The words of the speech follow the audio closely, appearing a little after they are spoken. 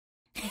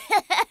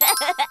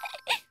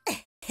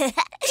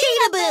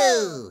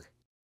Cheetahboo!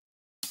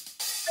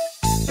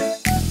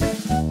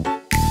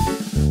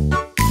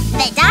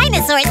 The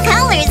dinosaur's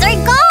colors are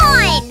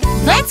gone!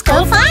 Let's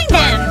go find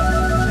them!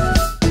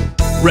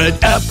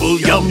 Red apple,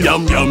 yum,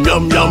 yum, yum,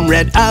 yum, yum.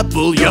 Red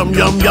apple, yum,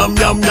 yum, yum,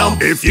 yum, yum.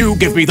 If you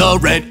give me the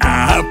red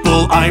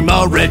apple, I'm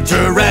a red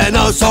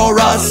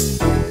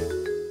Tyrannosaurus.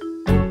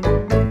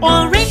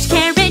 Orange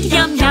carrot,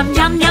 yum, yum,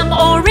 yum, yum.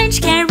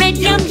 Orange carrot,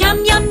 yum,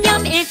 yum, yum,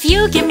 yum. If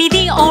you give me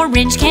the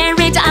orange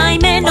carrot,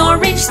 I'm an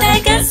orange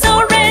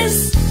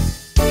Stegosaurus.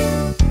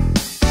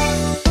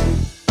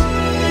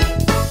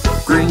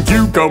 Green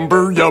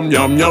cucumber, yum,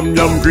 yum, yum,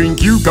 yum. Green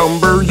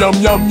cucumber, yum,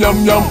 yum,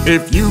 yum, yum.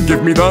 If you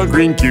give me the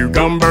green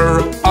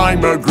cucumber,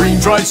 I'm a green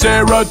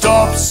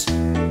Triceratops.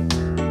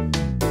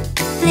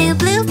 Blue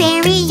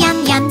blueberry,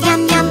 yum, yum,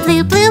 yum, yum.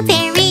 Blue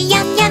blueberry,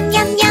 yum, yum,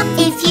 yum, yum.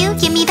 If you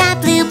give me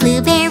that blue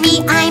blueberry,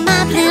 I'm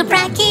a blue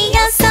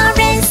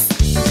Brachiosaurus.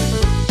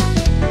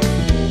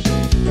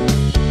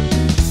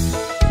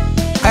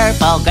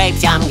 Purple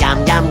grapes, yum,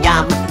 yum, yum,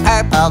 yum.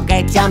 Purple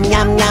grapes, yum,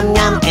 yum, yum,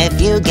 yum. If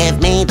you give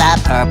me the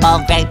purple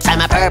grapes,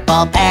 I'm a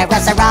purple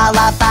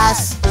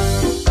Parasaurolophus.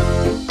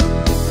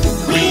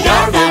 We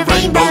are the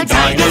Rainbow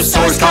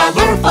Dinosaurs,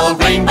 colorful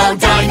Rainbow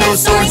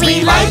Dinosaurs.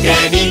 We like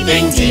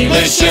anything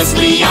delicious.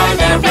 We are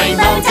the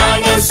Rainbow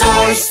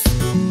Dinosaurs.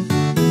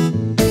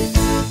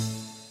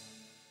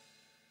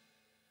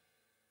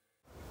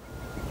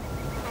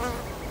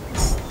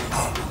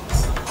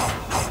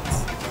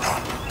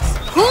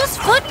 Whose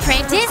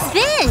footprint is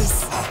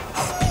this?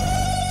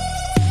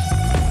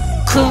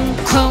 Kung,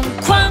 kung,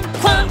 quang,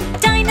 quang.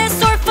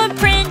 Dinosaur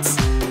footprint.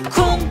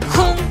 Kung,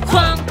 kung,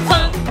 quang,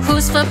 quang.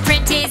 Whose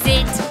footprint is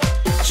it?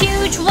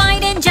 Huge,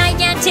 wide, and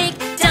gigantic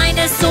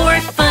dinosaur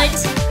foot.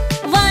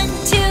 1,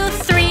 2,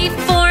 3,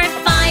 4,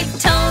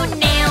 5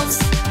 toenails.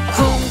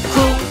 Kung,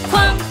 kung,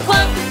 quang,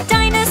 quang.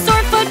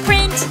 Dinosaur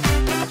footprint.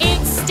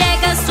 It's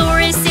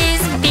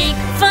Stegosaurus's big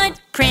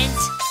footprint.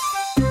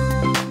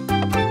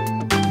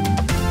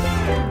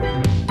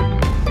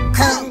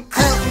 Kung,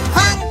 kung,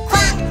 quang,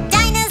 quang.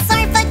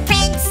 Dinosaur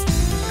footprints.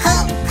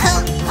 Kung,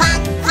 kung,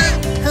 quang, quang.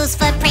 Whose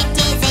footprint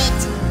is it?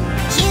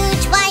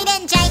 Huge, wide,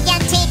 and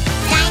gigantic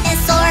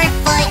dinosaur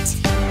foot.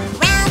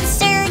 Round,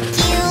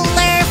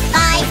 circular,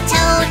 5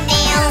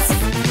 toenails.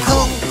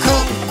 Kung,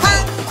 kung,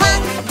 quang,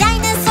 quang.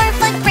 Dinosaur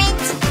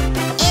footprint.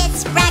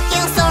 It's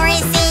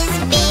Brachiosaurus's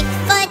big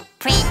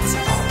footprint.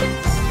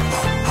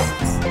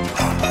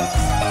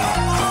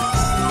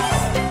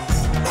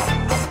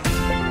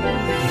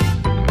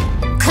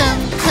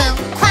 Kung, kung,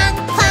 quang,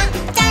 quang.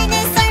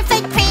 Dinosaur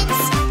footprints.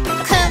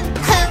 Kung,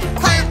 kung,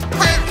 quang,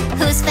 quang.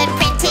 Whose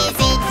footprint is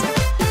it?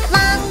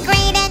 Long,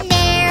 great, and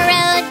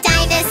narrow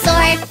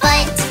dinosaur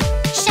foot.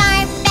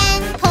 Sharp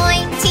and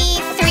pointy,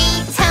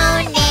 3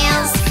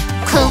 toenails.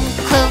 Kung,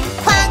 kung,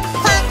 quang,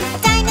 quang.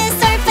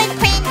 Dinosaur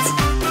footprint.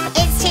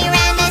 It's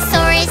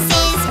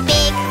Tyrannosaurus's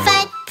big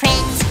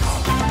footprint.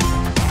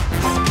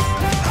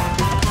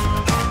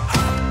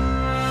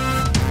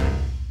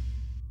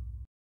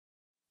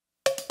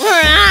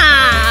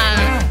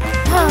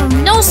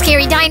 No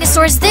scary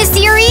dinosaurs this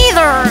year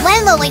either.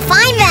 When will we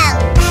find them?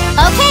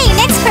 Okay,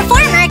 next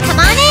performer, come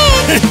on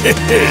in.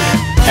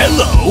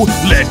 Hello,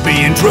 let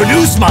me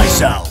introduce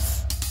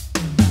myself.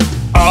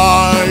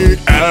 I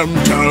am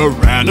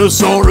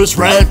Tyrannosaurus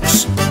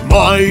Rex,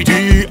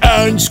 mighty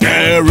and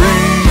scary.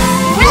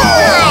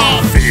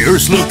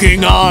 Fierce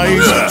looking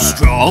eyes,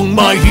 strong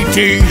mighty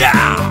teeth.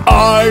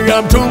 I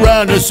am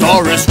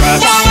Tyrannosaurus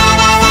Rex.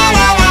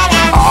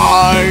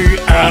 I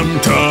am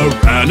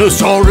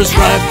Tyrannosaurus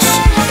Rex,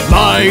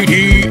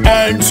 mighty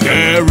and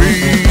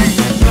scary.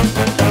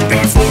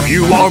 Before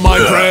you are my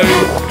prey,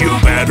 you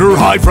better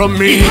hide from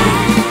me.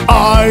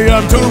 I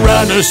am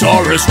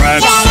Tyrannosaurus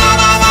Rex.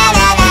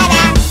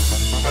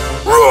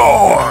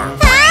 Roar!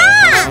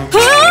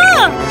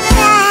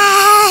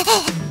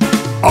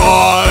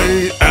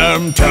 I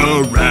am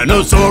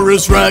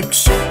Tyrannosaurus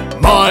Rex,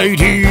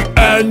 mighty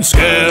and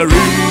scary.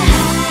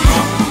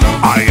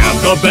 I am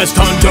the best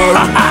hunter,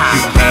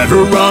 you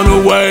better run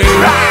away.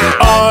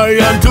 I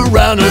am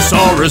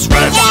Tyrannosaurus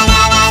Rex.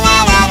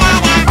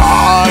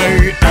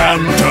 I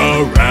am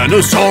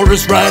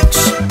Tyrannosaurus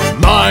Rex,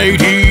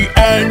 mighty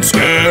and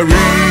scary.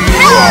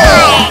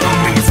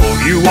 Before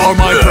you are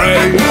my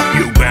prey,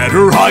 you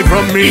better hide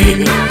from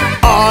me.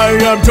 I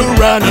am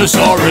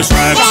Tyrannosaurus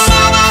Rex.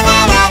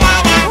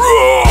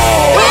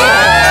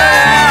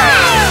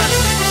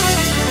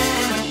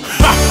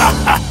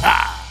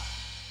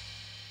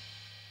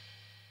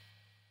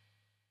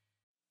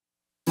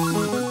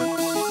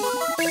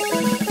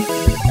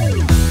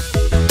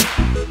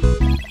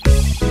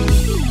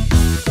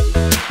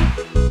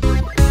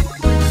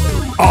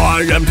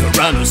 I am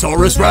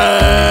Tyrannosaurus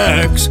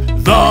Rex,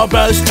 the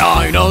best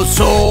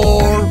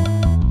dinosaur.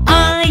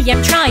 I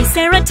am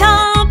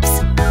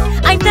Triceratops.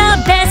 I'm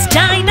the best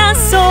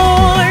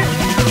dinosaur.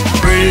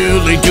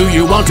 Really, do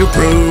you want to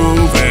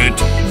prove it?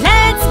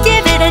 Let's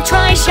give it a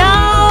try,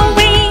 shall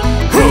we?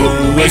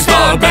 Who is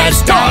the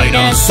best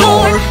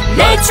dinosaur?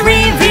 Let's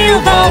reveal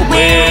the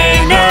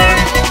winner.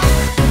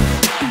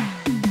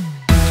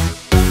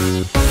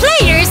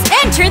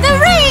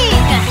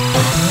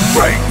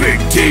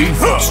 big teeth,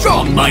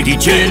 strong mighty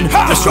chin,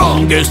 the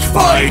strongest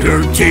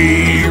fighter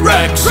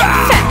T-Rex.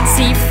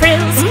 Fancy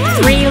frills,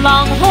 3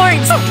 long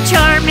horns,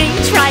 charming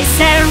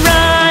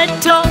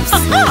Triceratops.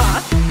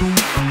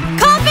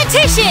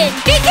 Competition,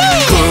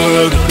 begin!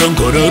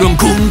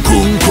 Kung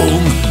kung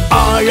kung,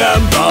 I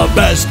am the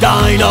best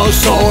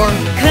dinosaur.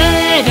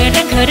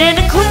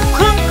 Kung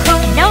kung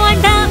kung, now I'm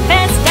the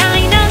best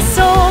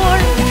dinosaur.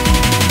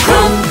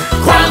 Kung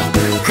kwang,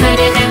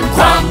 kudadum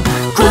kwang,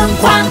 kung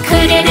kwang,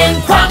 kudadum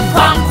kwang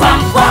kwang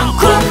kwang kwang,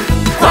 kung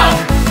kwang,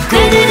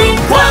 kudadum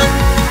kwang,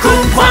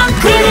 kung kwang,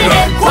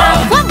 kudadum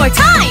kwang. One more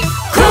time!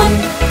 Kung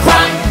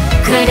kwang,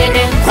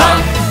 kudadum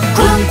kwang,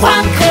 kung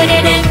kwang,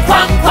 kudadum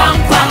kwang kwang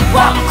kwang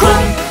kwang,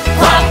 kung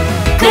kwang,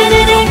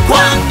 kudadum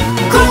kwang,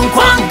 kung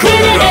kwang,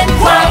 kudadum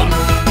kwang.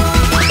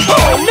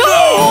 Oh no!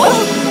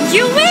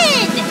 You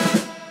win!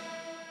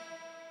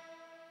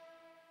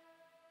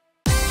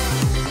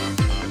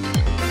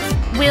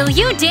 Will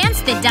you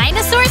dance the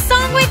dinosaur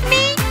song with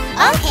me?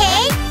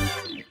 Okay.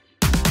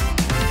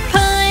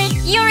 Put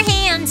your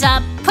hands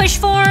up, push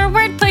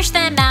forward, push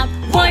them out.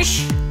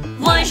 Whoosh,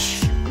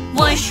 whoosh,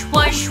 whoosh,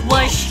 whoosh,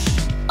 whoosh.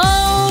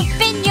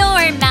 Open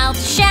your mouth,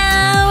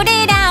 shout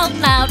it out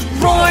loud.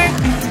 Roar,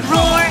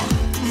 roar,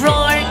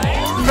 roar,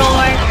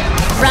 roar.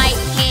 Right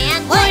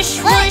hand, whoosh,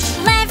 whoosh.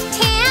 Left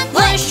hand,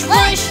 whoosh,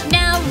 whoosh.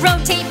 Now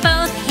rotate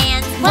both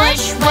hands.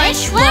 Whoosh,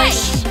 whoosh,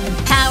 whoosh.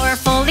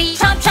 Powerfully,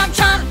 chomp, chomp,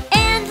 chomp.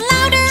 And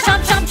louder,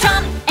 chomp, chomp,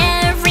 chomp.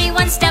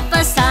 Everyone step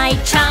aside,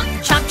 chomp,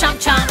 chomp, chomp,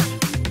 chomp.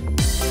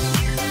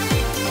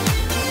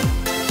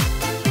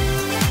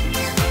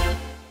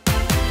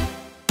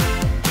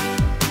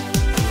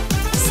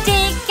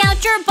 Stick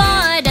out your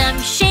bottom,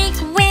 shake,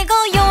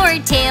 wiggle your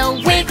tail.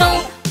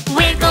 Wiggle,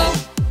 wiggle,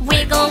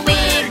 wiggle,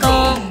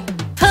 wiggle.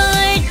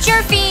 Put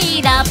your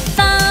feet up,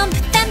 thump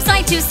them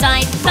side to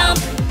side. Thump,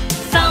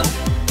 thump,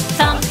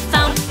 thump,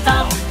 thump,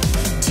 thump.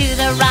 To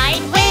the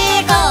right,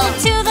 wiggle.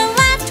 To the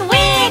left,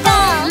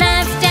 wiggle.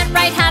 Left and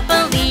right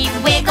happily,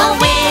 wiggle,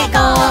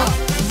 wiggle.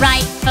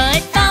 Right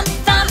foot, thump,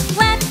 thump.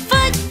 Left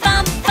foot,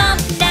 thump, thump.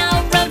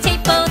 Now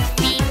rotate both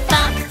feet,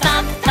 thump,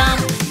 thump,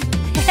 thump.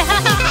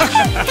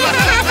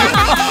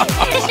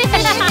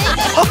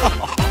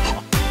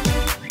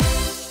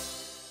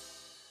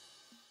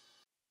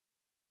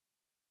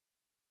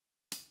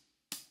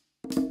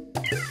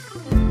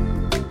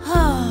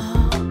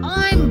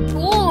 I'm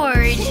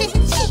bored.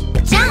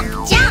 Jump,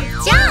 jump,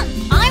 jump!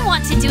 I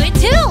want to do it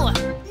too.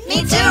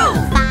 Me too!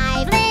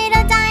 5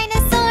 little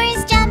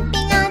dinosaurs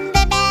jumping on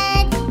the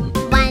bed.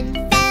 One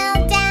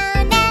fell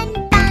down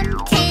and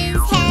bumped his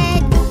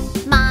head.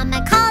 Mama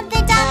called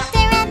the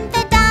doctor and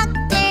the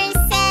doctor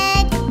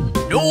said,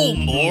 No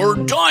more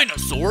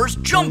dinosaurs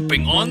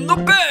jumping on the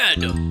bed.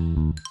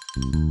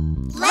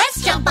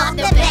 let's jump on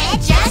the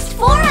bed, just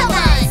 4 of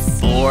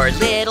us. 4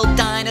 little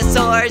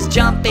dinosaurs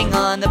jumping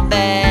on the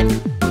bed.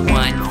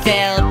 One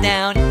fell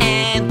down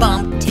and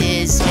bumped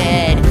his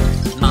head.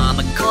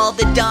 Mama called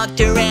the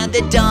doctor and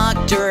the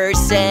doctor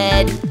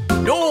said,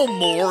 No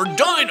more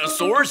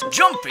dinosaurs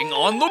jumping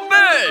on the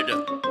bed.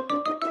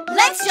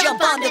 Let's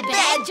jump on the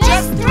bed,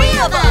 just 3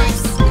 of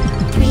us.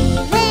 3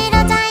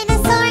 little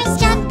dinosaurs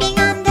jumping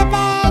on the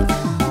bed.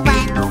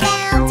 One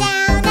fell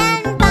down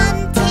and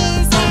bumped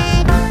his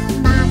head.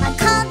 Mama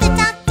called the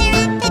doctor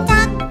and the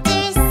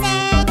doctor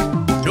said,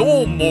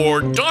 No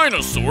more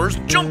dinosaurs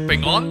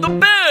jumping on the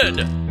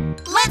bed.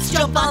 Let's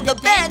jump on the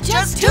bed,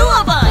 just 2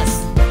 of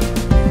us.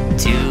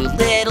 2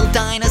 little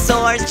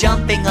dinosaurs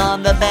jumping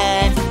on the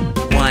bed.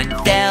 One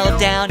fell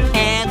down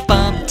and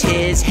bumped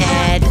his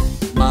head.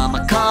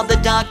 Mama called the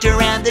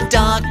doctor and the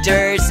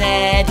doctor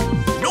said,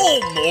 No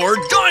more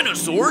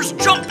dinosaurs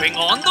jumping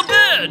on the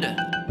bed.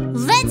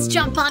 Let's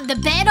jump on the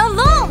bed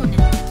alone.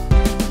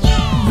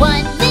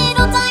 One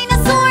little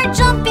dinosaur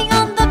jumping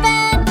on the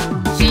bed.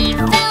 He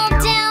fell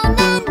down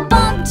and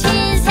bumped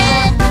his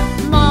head.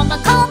 Mama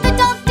called the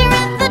doctor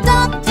and the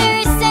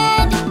doctor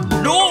said,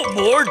 No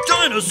more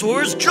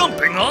dinosaurs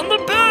jumping on the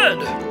bed.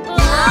 "Oh!"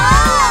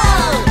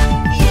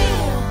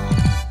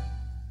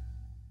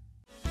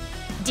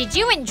 Did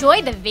you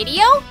enjoy the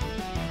video?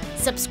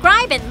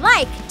 Subscribe and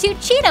like to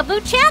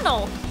Cheetahboo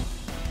channel.